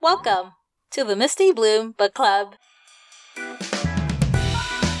Welcome to the Misty Bloom Book Club.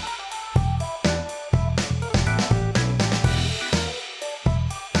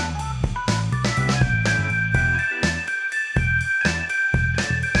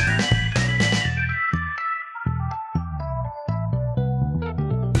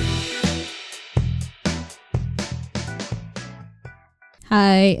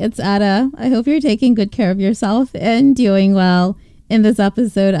 Hi, it's Ada. I hope you're taking good care of yourself and doing well. In this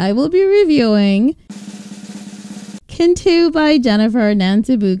episode, I will be reviewing Kintu by Jennifer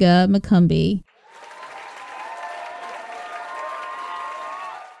Nantubuga Mukumbi.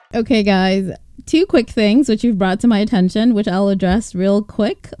 Okay, guys, two quick things which you've brought to my attention, which I'll address real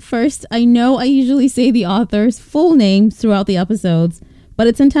quick. First, I know I usually say the author's full name throughout the episodes, but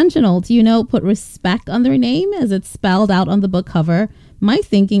it's intentional to, put respect on their name as it's spelled out on the book cover. My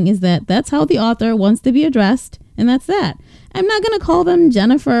thinking is that that's how the author wants to be addressed, and that's that. I'm not going to call them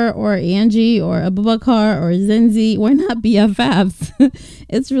Jennifer or Angie or Abubakar or Zinzi. We're not BFFs.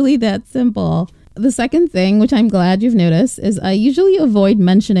 It's really that simple. The second thing, which I'm glad you've noticed, is I usually avoid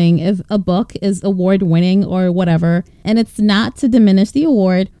mentioning if a book is award-winning or whatever, and it's not to diminish the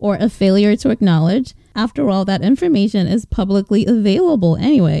award or a failure to acknowledge. After all, that information is publicly available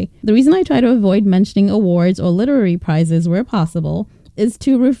anyway. The reason I try to avoid mentioning awards or literary prizes where possible is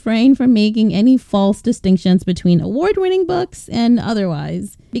to refrain from making any false distinctions between award-winning books and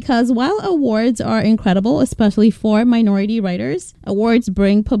otherwise. Because while awards are incredible, especially for minority writers, awards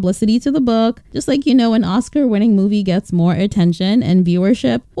bring publicity to the book, just like an Oscar-winning movie gets more attention and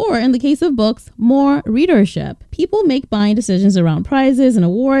viewership, or in the case of books, more readership. People make buying decisions around prizes and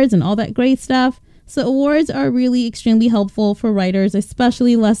awards and all that great stuff. So awards are really extremely helpful for writers,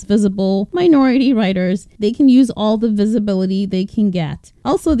 especially less visible minority writers. They can use all the visibility they can get.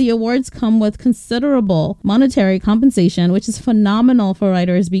 Also, the awards come with considerable monetary compensation, which is phenomenal for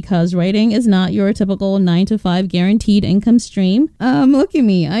writers because writing is not your typical 9-to-5 guaranteed income stream. Look at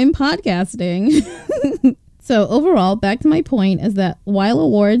me, I'm podcasting. So overall, back to my point is that while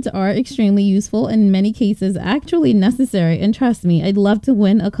awards are extremely useful and in many cases actually necessary, and trust me, I'd love to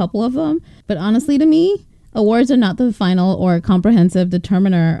win a couple of them, but honestly to me, awards are not the final or comprehensive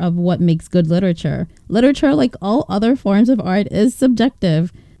determiner of what makes good literature. Literature, like all other forms of art, is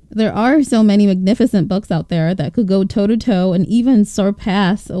subjective. There are so many magnificent books out there that could go toe-to-toe and even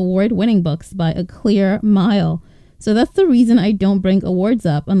surpass award-winning books by a clear mile. So that's the reason I don't bring awards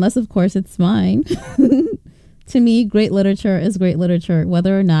up, unless of course it's mine. To me, great literature is great literature,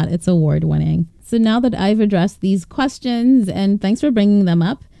 whether or not it's award-winning. So now that I've addressed these questions, and thanks for bringing them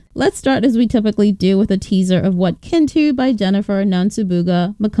up, let's start as we typically do with a teaser of what Kintu by Jennifer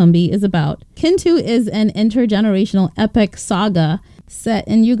Nantubuga Mukumbi is about. Kintu is an intergenerational epic saga set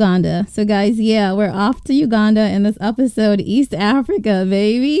in Uganda. So guys, yeah, we're off to Uganda in this episode, East Africa,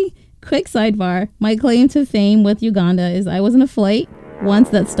 baby. Quick sidebar, my claim to fame with Uganda is I was on a flight once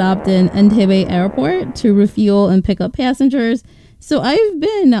that stopped in Entebbe Airport to refuel and pick up passengers. So I've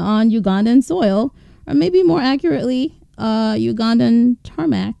been on Ugandan soil, or maybe more accurately, Ugandan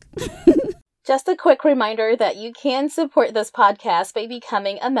tarmac. Just a quick reminder that you can support this podcast by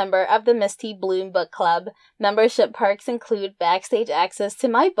becoming a member of the Misty Bloom Book Club. Membership perks include backstage access to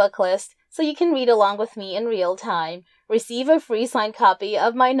my book list, so you can read along with me in real time, receive a free signed copy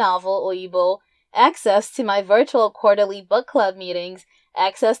of my novel, Oyibo, access to my virtual quarterly book club meetings,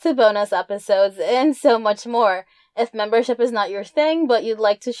 access to bonus episodes, and so much more. If membership is not your thing, but you'd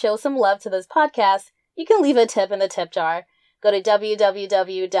like to show some love to this podcast, you can leave a tip in the tip jar. Go to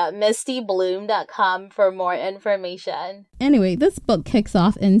www.mistybloom.com for more information. Anyway, this book kicks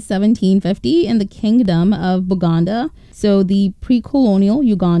off in 1750 in the Kingdom of Buganda, so the pre-colonial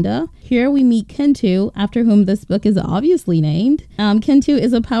Uganda. Here we meet Kintu, after whom this book is obviously named. Kintu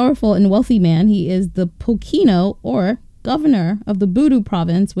is a powerful and wealthy man. He is the Pokino, or governor of the Budu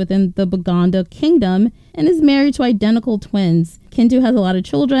province within the Buganda kingdom, and is married to identical twins. Kintu has a lot of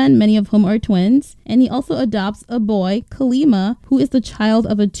children, many of whom are twins, and he also adopts a boy, Kalima, who is the child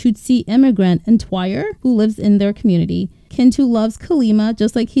of a Tutsi immigrant Ntwire who lives in their community. Kintu loves Kalima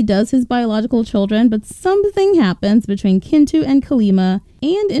just like he does his biological children, but something happens between Kintu and Kalima,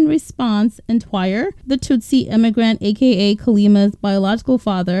 and in response, Ntwire, the Tutsi immigrant, aka Kalima's biological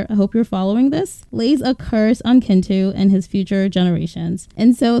father, I hope you're following this, lays a curse on Kintu and his future generations.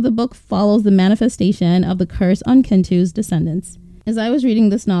 And so the book follows the manifestation of the curse on Kintu's descendants. As I was reading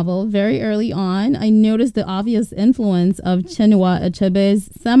this novel, very early on, I noticed the obvious influence of Chinua Achebe's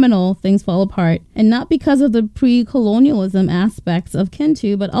seminal Things Fall Apart, and not because of the pre-colonialism aspects of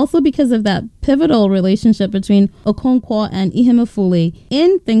Kintu, but also because of that pivotal relationship between Okonkwo and Ihemefule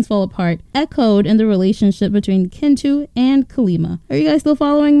in Things Fall Apart, echoed in the relationship between Kintu and Kalima. Are you guys still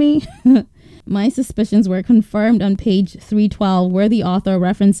following me? My suspicions were confirmed on page 312, where the author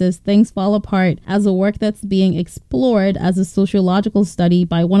references Things Fall Apart as a work that's being explored as a sociological study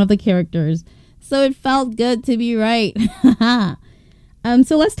by one of the characters. So it felt good to be right.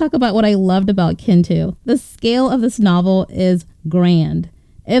 So let's talk about what I loved about Kintu. The scale of this novel is grand.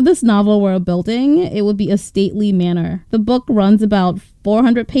 If this novel were a building, it would be a stately manor. The book runs about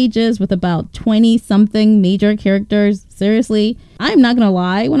 400 pages with about 20-something major characters. Seriously, I'm not gonna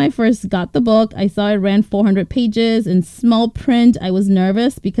lie, when I first got the book, I saw it ran 400 pages in small print. I was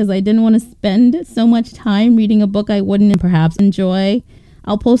nervous because I didn't want to spend so much time reading a book I wouldn't perhaps enjoy.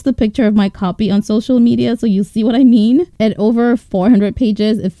 I'll post a picture of my copy on social media so you'll see what I mean. At over 400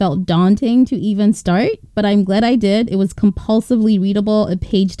 pages, it felt daunting to even start, but I'm glad I did. It was compulsively readable, a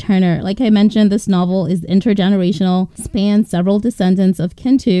page turner. Like I mentioned, this novel is intergenerational, spans several descendants of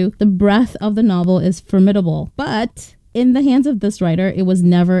Kintu. The breadth of the novel is formidable, but in the hands of this writer, it was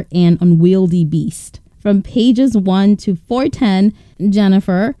never an unwieldy beast. From pages 1 to 410,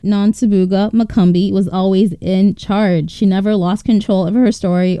 Jennifer Nonsubuga Makumbi was always in charge. She never lost control of her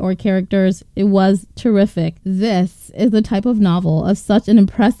story or characters. It was terrific. This is the type of novel of such an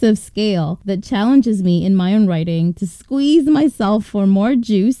impressive scale that challenges me in my own writing to squeeze myself for more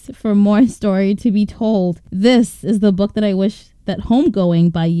juice, for more story to be told. This is the book that I wish that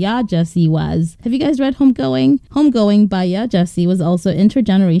Homegoing by Ya Jessie was. Have you guys read Homegoing? Homegoing by Ya Jessie was also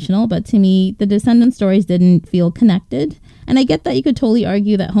intergenerational, but to me, the descendant stories didn't feel connected. And I get that you could totally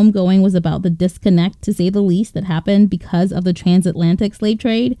argue that Homegoing was about the disconnect, to say the least, that happened because of the transatlantic slave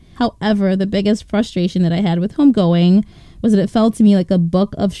trade. However, the biggest frustration that I had with Homegoing was that it felt to me like a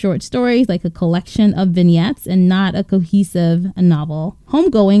book of short stories, like a collection of vignettes, and not a cohesive novel.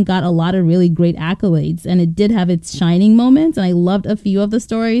 Homegoing got a lot of really great accolades, and it did have its shining moments, and I loved a few of the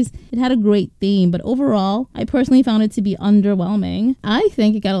stories. It had a great theme, but overall, I personally found it to be underwhelming. I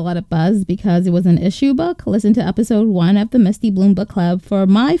think it got a lot of buzz because it was an issue book. Listen to episode 1 of the Misty Bloom Book Club for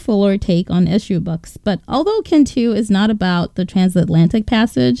my fuller take on issue books. But although Kintu is not about the transatlantic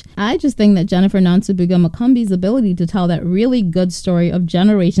passage, I just think that Jennifer Nonsubuga Makumbi's ability to tell that really good story of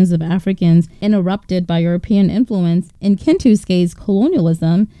generations of Africans interrupted by European influence in Kintu's case,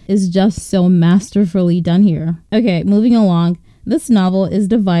 colonialism, is just so masterfully done here. Okay, moving along. This novel is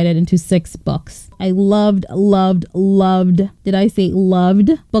divided into 6 books. I loved, did I say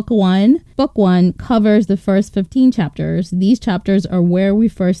loved? Book 1. Book 1 covers the first 15 chapters. These chapters are where we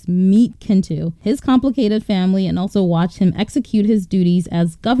first meet Kintu, his complicated family, and also watch him execute his duties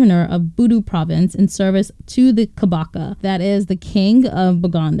as governor of Budu province in service to the Kabaka, that is the king of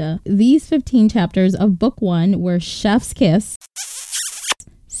Buganda. These 15 chapters of book 1 were chef's kiss.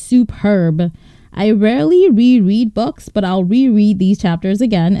 Superb. I rarely reread books, but I'll reread these chapters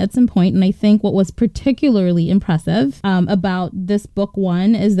again at some point, and I think what was particularly impressive about this book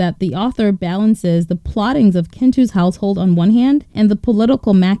 1 is that the author balances the plottings of Kintu's household on one hand and the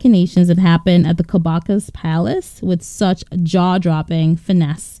political machinations that happen at the Kabaka's palace with such jaw-dropping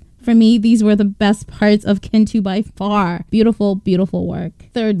finesse. For me, these were the best parts of Kintu by far. Beautiful, beautiful work.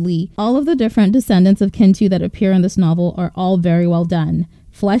 Thirdly, all of the different descendants of Kintu that appear in this novel are all very well done.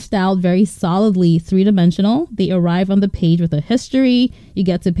 Fleshed out, very solidly three-dimensional. They arrive on the page with a history. You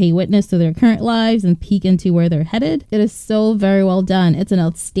get to pay witness to their current lives and peek into where they're headed. It is so very well done. It's an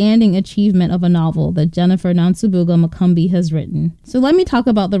outstanding achievement of a novel that Jennifer Nonsubuga Makumbi has written. So let me talk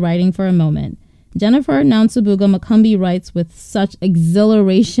about the writing for a moment. Jennifer Nonsubuga Makumbi writes with such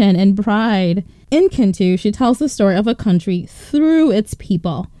exhilaration and pride. In Kintu, she tells the story of a country through its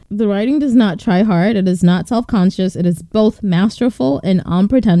people. The writing does not try hard, it is not self-conscious, it is both masterful and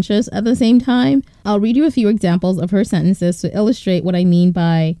unpretentious at the same time. I'll read you a few examples of her sentences to illustrate what I mean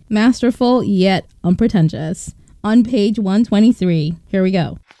by masterful yet unpretentious. On page 123, here we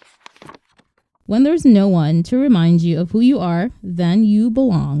go. When there's no one to remind you of who you are, then you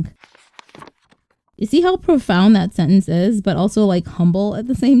belong. You see how profound that sentence is, but also like humble at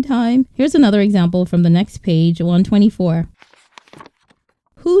the same time? Here's another example from the next page, 124.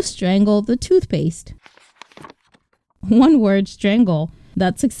 Who strangled the toothpaste? One word, strangle,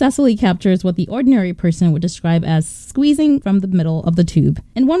 that successfully captures what the ordinary person would describe as squeezing from the middle of the tube.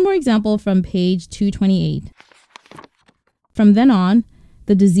 And one more example from page 228. From then on,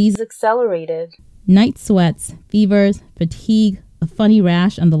 the disease accelerated. Night sweats, fevers, fatigue, a funny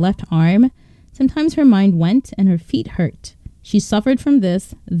rash on the left arm. Sometimes her mind went and her feet hurt. She suffered from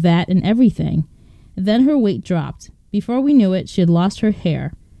this, that, and everything. Then her weight dropped. Before we knew it, she had lost her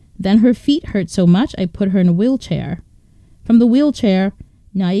hair. Then her feet hurt so much I put her in a wheelchair. From the wheelchair,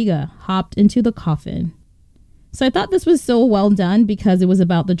 Naiga hopped into the coffin. So I thought this was so well done because it was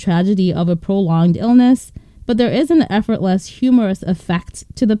about the tragedy of a prolonged illness, but there is an effortless, humorous effect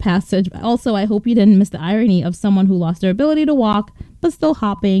to the passage. Also, I hope you didn't miss the irony of someone who lost their ability to walk, but still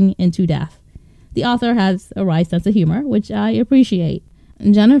hopping into death. The author has a wry sense of humor, which I appreciate.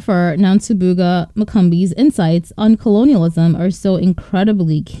 Jennifer Nansubuga Mukumbi's insights on colonialism are so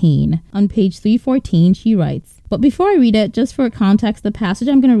incredibly keen. On page 314, she writes, but before I read it, just for context, the passage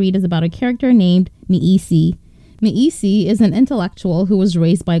I'm going to read is about a character named Miisi. Miisi is an intellectual who was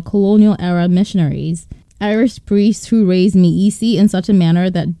raised by colonial-era missionaries. Irish priests who raised Miisi in such a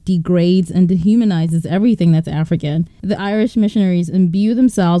manner that degrades and dehumanizes everything that's African. The Irish missionaries imbue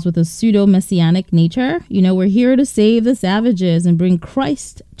themselves with a pseudo-messianic nature. We're here to save the savages and bring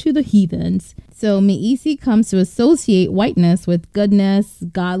Christ to the heathens. So Miisi comes to associate whiteness with goodness,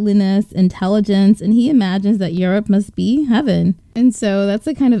 godliness, intelligence, and he imagines that Europe must be heaven. And so that's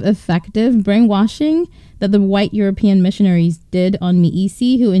a kind of effective brainwashing that the white European missionaries did on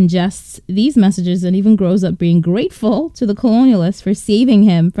Miisi, who ingests these messages and even grows up being grateful to the colonialists for saving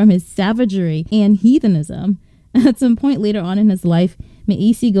him from his savagery and heathenism. At some point later on in his life,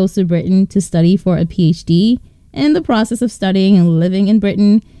 Miisi goes to Britain to study for a PhD. In the process of studying and living in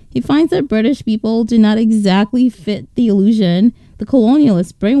Britain, he finds that British people do not exactly fit the illusion the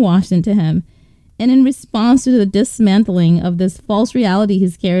colonialists brainwashed into him. And in response to the dismantling of this false reality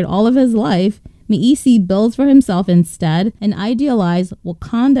he's carried all of his life, Miisi builds for himself instead an idealized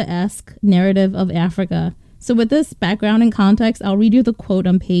Wakanda-esque narrative of Africa. So with this background and context, I'll read you the quote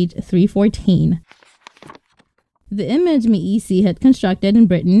on page 314. The image Miisi had constructed in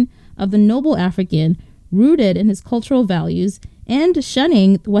Britain of the noble African, rooted in his cultural values and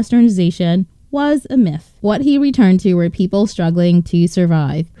shunning westernization, was a myth. What he returned to were people struggling to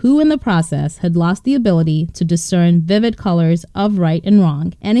survive, who in the process had lost the ability to discern vivid colors of right and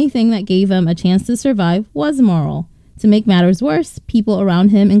wrong. Anything that gave them a chance to survive was moral. To make matters worse, people around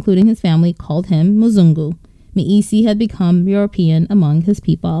him, including his family, called him Muzungu. Miisi had become European among his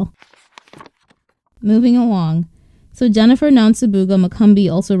people. Moving along. So Jennifer Nansubuga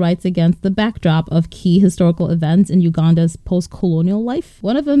Mukumbi also writes against the backdrop of key historical events in Uganda's post-colonial life,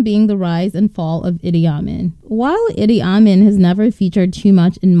 one of them being the rise and fall of Idi Amin. While Idi Amin has never featured too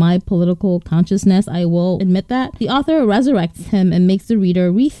much in my political consciousness, I will admit that, the author resurrects him and makes the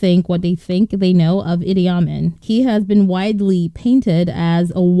reader rethink what they think they know of Idi Amin. He has been widely painted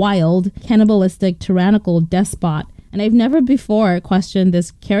as a wild, cannibalistic, tyrannical despot, and I've never before questioned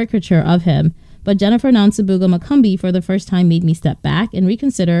this caricature of him. But Jennifer Nansubuga Mukumbi for the first time made me step back and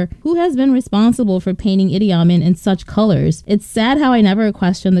reconsider who has been responsible for painting Idi Amin in such colors. It's sad how I never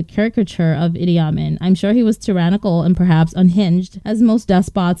questioned the caricature of Idi Amin. I'm sure he was tyrannical and perhaps unhinged, as most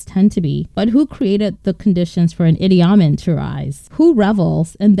despots tend to be. But who created the conditions for an Idi Amin to rise? Who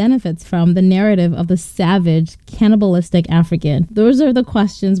revels and benefits from the narrative of the savage, cannibalistic African? Those are the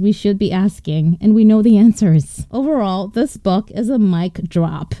questions we should be asking, and we know the answers. Overall, this book is a mic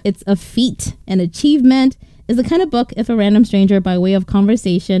drop. It's a feat. An achievement is the kind of book if a random stranger by way of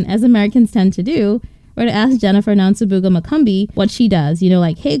conversation, as Americans tend to do, were to ask Jennifer Nansubuga Mukumbi what she does.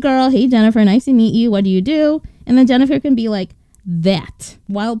 Like, hey girl, hey Jennifer, nice to meet you, what do you do? And then Jennifer can be like, that,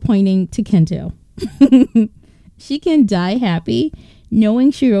 while pointing to Kintu. She can die happy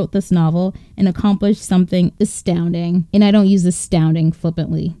knowing she wrote this novel and accomplished something astounding. And I don't use astounding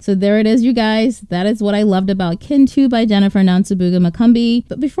flippantly. So there it is, you guys. That is what I loved about Kintu by Jennifer Nansubuga Mukumbi.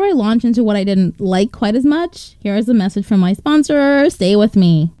 But before I launch into what I didn't like quite as much, here is a message from my sponsor. Stay with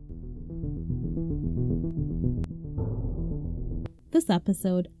me. This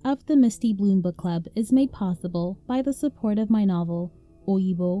episode of the Misty Bloom Book Club is made possible by the support of my novel,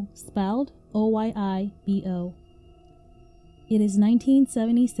 Oyibo, spelled Oyaibo. It is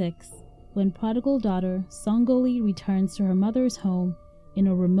 1976 when prodigal daughter Songoli returns to her mother's home in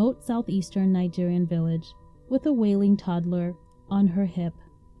a remote southeastern Nigerian village with a wailing toddler on her hip.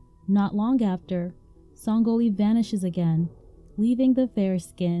 Not long after, Songoli vanishes again, leaving the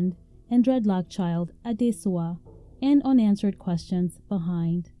fair-skinned and dreadlocked child Adesua and unanswered questions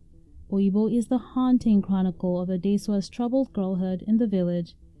behind. Oyibo is the haunting chronicle of Adesua's troubled girlhood in the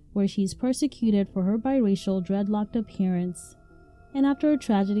village, where she's persecuted for her biracial dreadlocked appearance. And after a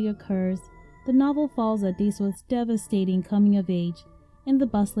tragedy occurs, the novel follows Adesua's devastating coming of age in the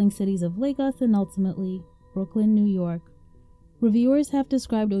bustling cities of Lagos and ultimately Brooklyn, New York. Reviewers have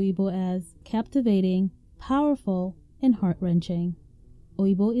described Oyibo as captivating, powerful, and heart-wrenching.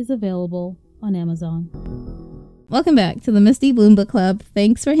 Oyibo is available on Amazon. welcome back to the Misty Bloom Book Club.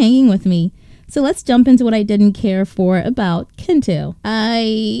 Thanks for hanging with me. So let's jump into what I didn't care for about Kintu.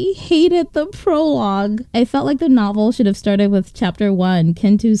 I hated the prologue. I felt like the novel should have started with chapter 1,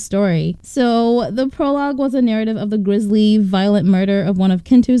 Kintu's story. So the prologue was a narrative of the grisly, violent murder of one of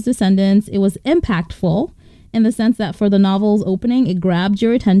Kintu's descendants. It was impactful in the sense that for the novel's opening, it grabbed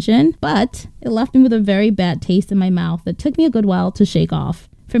your attention, but it left me with a very bad taste in my mouth that took me a good while to shake off.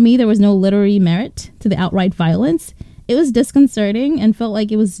 For me, there was no literary merit to the outright violence. It was disconcerting and felt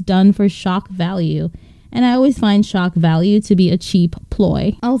like it was done for shock value. And I always find shock value to be a cheap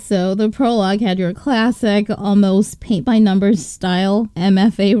ploy. Also, the prologue had your classic, almost paint-by-numbers style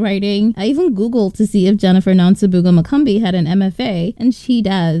MFA writing. I even Googled to see if Jennifer Nansabuga-Makumbi had an MFA, and she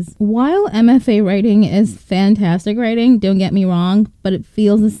does. While MFA writing is fantastic writing, don't get me wrong, but it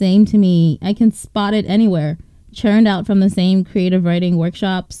feels the same to me. I can spot it anywhere. Churned out from the same creative writing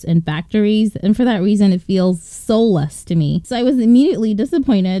workshops and factories, and for that reason it feels soulless to me. So I was immediately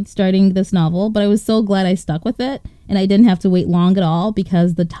disappointed starting this novel, but I was so glad I stuck with it, and I didn't have to wait long at all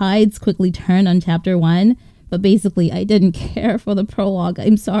because the tides quickly turned on chapter 1. But basically, I didn't care for the prologue.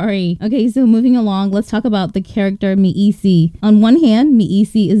 I'm sorry. Okay, so moving along, let's talk about the character Miisi. On one hand,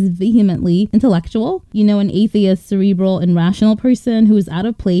 Miisi is vehemently intellectual. You know, an atheist, cerebral, and rational person who is out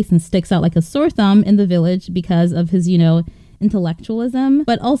of place and sticks out like a sore thumb in the village because of his, intellectualism.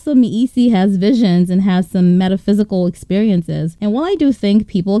 But also Miisi has visions and has some metaphysical experiences. And while I do think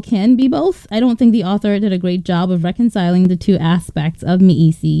people can be both, I don't think the author did a great job of reconciling the two aspects of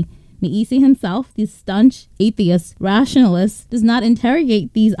Miisi. Miisi himself, the staunch atheist rationalist, does not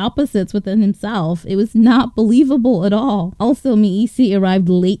interrogate these opposites within himself. It was not believable at all. Also, Miisi arrived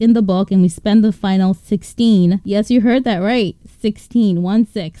late in the book and we spend the final 16, yes, you heard that right, 16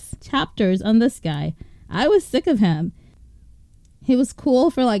 chapters on this guy. I was sick of him. He was cool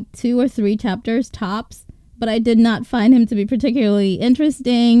for like 2 or 3 chapters tops, but I did not find him to be particularly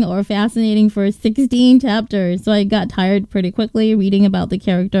interesting or fascinating for 16 chapters, so I got tired pretty quickly reading about the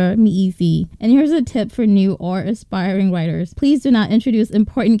character Miisi. And here's a tip for new or aspiring writers. Please do not introduce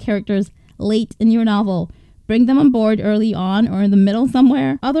important characters late in your novel. Bring them on board early on or in the middle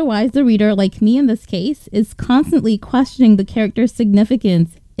somewhere. Otherwise, the reader, like me in this case, is constantly questioning the character's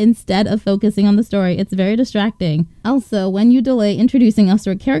significance instead of focusing on the story. It's very distracting. Also, when you delay introducing us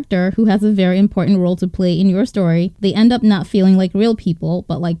to a character who has a very important role to play in your story, they end up not feeling like real people,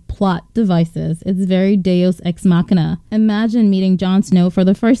 but like plot devices. It's very Deus Ex Machina. Imagine meeting Jon Snow for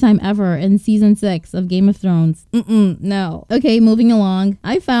the first time ever in season 6 of Game of Thrones. No. Okay, moving along.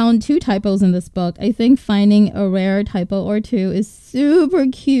 I found 2 typos in this book. I think finding a rare typo or 2 is super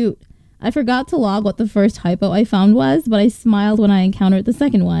cute. I forgot to log what the first typo I found was, but I smiled when I encountered the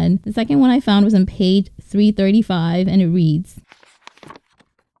second one. The second one I found was on page 335, and it reads,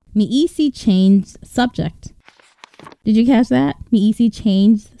 Miisi changed subject. Did you catch that? Miisi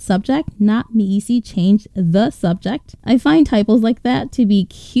changed subject, not Miisi changed the subject. I find typos like that to be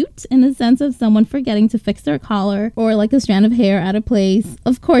cute in the sense of someone forgetting to fix their collar or like a strand of hair out of place.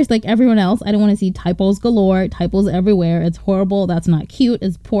 Of course, like everyone else, I don't want to see typos galore, typos everywhere. It's horrible. That's not cute.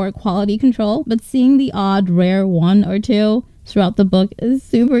 It's poor quality control. But seeing the odd, rare 1 or 2 throughout the book is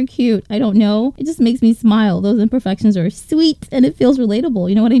super cute. I don't know. It just makes me smile. Those imperfections are sweet and it feels relatable.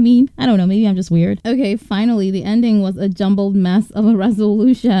 You know what I mean? I don't know. Maybe I'm just weird. Okay, finally, the ending was a jumbled mess of a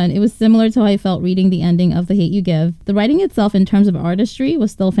resolution. It was similar to how I felt reading the ending of The Hate U Give. The writing itself in terms of artistry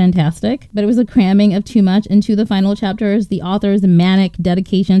was still fantastic, but it was a cramming of too much into the final chapters. The author's manic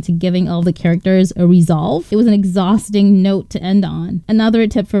dedication to giving all the characters a resolve. It was an exhausting note to end on. Another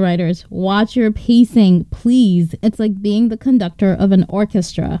tip for writers, watch your pacing, please. It's like being the conductor of an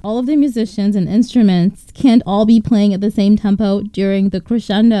orchestra. All of the musicians and instruments can't all be playing at the same tempo during the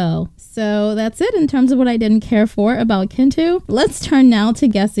crescendo. So that's it in terms of what I didn't care for about Kintu. Let's turn now to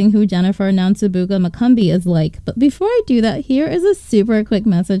guessing who Jennifer Nansabuga-Makumbi is like. But before I do that, here is a super quick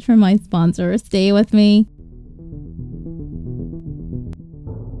message from my sponsor. Stay with me.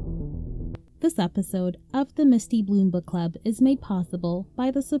 This episode of the Misty Bloom Book Club is made possible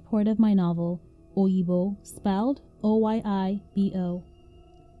by the support of my novel, Oyibo, spelled Oyaibo.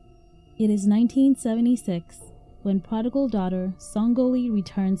 It is 1976 when prodigal daughter Songoli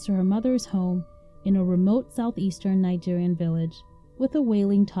returns to her mother's home in a remote southeastern Nigerian village with a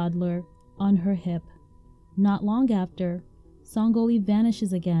wailing toddler on her hip. Not long after, Songoli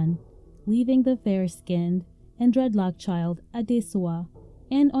vanishes again, leaving the fair-skinned and dreadlocked child Adesua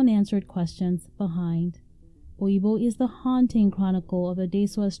and unanswered questions behind. Oyibo is the haunting chronicle of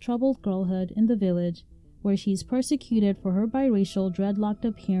Adesua's troubled girlhood in the village, where she's persecuted for her biracial dreadlocked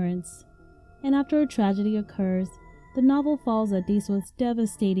appearance. And after a tragedy occurs, the novel follows Adesua's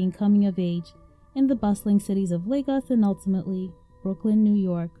devastating coming of age in the bustling cities of Lagos and ultimately Brooklyn, New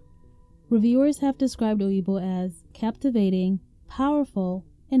York. Reviewers have described Oyibo as captivating, powerful,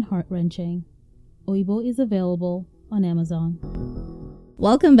 and heart-wrenching. Oyibo is available on Amazon.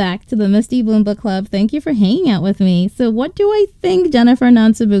 Welcome back to the Misty Bloom Book Club. Thank you for hanging out with me. So what do I think Jennifer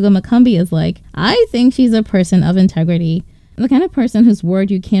Nansabuga-Makumbi is like? I think she's a person of integrity, the kind of person whose word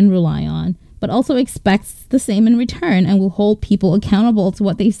you can rely on, but also expects the same in return and will hold people accountable to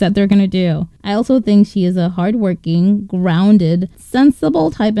what they said they're going to do. I also think she is a hardworking, grounded, sensible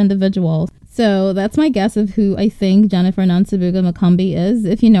type individual. So that's my guess of who I think Jennifer Nansabuga-Makumbi is.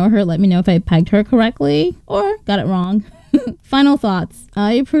 If you know her, let me know if I pegged her correctly or got it wrong. Final thoughts.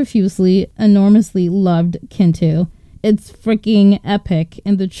 I profusely, enormously loved Kintu. It's freaking epic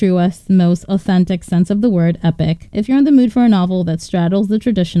in the truest, most authentic sense of the word epic. If you're in the mood for a novel that straddles the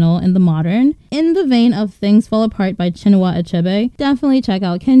traditional and the modern, in the vein of Things Fall Apart by Chinua Achebe, definitely check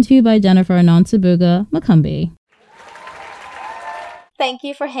out Kintu by Jennifer Nansabuga-Makumbi. Thank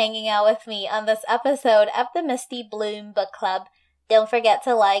you for hanging out with me on this episode of the Misty Bloom Book Club. Don't forget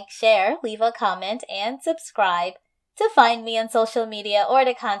to like, share, leave a comment, and subscribe. To find me on social media or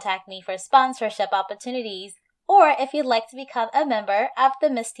to contact me for sponsorship opportunities, or if you'd like to become a member of the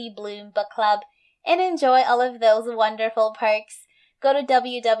Misty Bloom Book Club and enjoy all of those wonderful perks, go to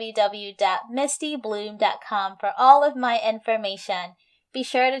www.mistybloom.com for all of my information. Be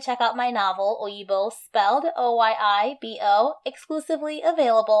sure to check out my novel, Oyibo, spelled Oyibo, exclusively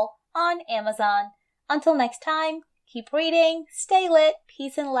available on Amazon. Until next time, keep reading, stay lit,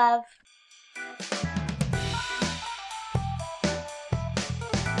 peace and love.